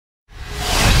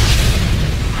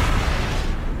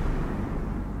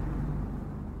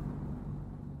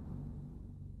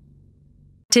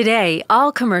Today,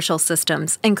 all commercial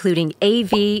systems, including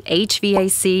AV,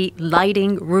 HVAC,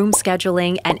 lighting, room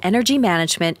scheduling, and energy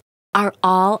management, are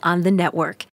all on the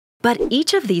network. But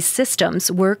each of these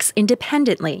systems works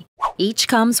independently. Each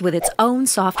comes with its own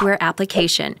software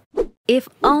application. If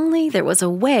only there was a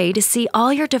way to see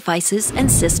all your devices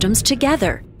and systems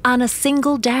together on a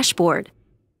single dashboard.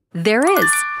 There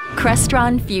is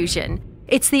Crestron Fusion.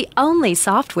 It's the only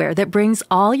software that brings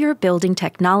all your building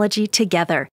technology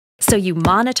together, so you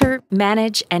monitor,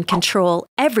 manage, and control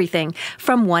everything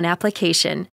from one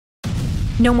application.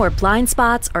 No more blind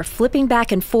spots or flipping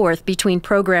back and forth between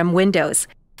program windows.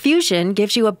 Fusion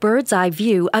gives you a bird's-eye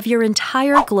view of your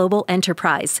entire global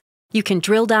enterprise. You can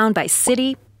drill down by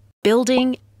city,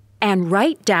 building, and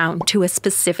right down to a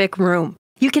specific room.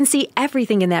 You can see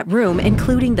everything in that room,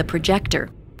 including the projector,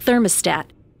 thermostat,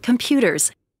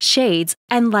 computers, shades,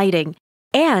 and lighting.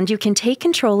 And you can take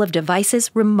control of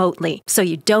devices remotely, so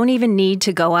you don't even need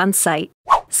to go on site.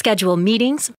 Schedule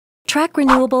meetings, track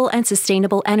renewable and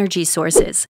sustainable energy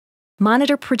sources,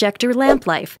 monitor projector lamp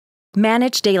life,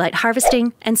 manage daylight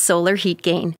harvesting and solar heat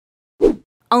gain.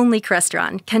 Only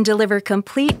Crestron can deliver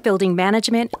complete building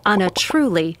management on a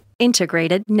truly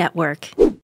integrated network.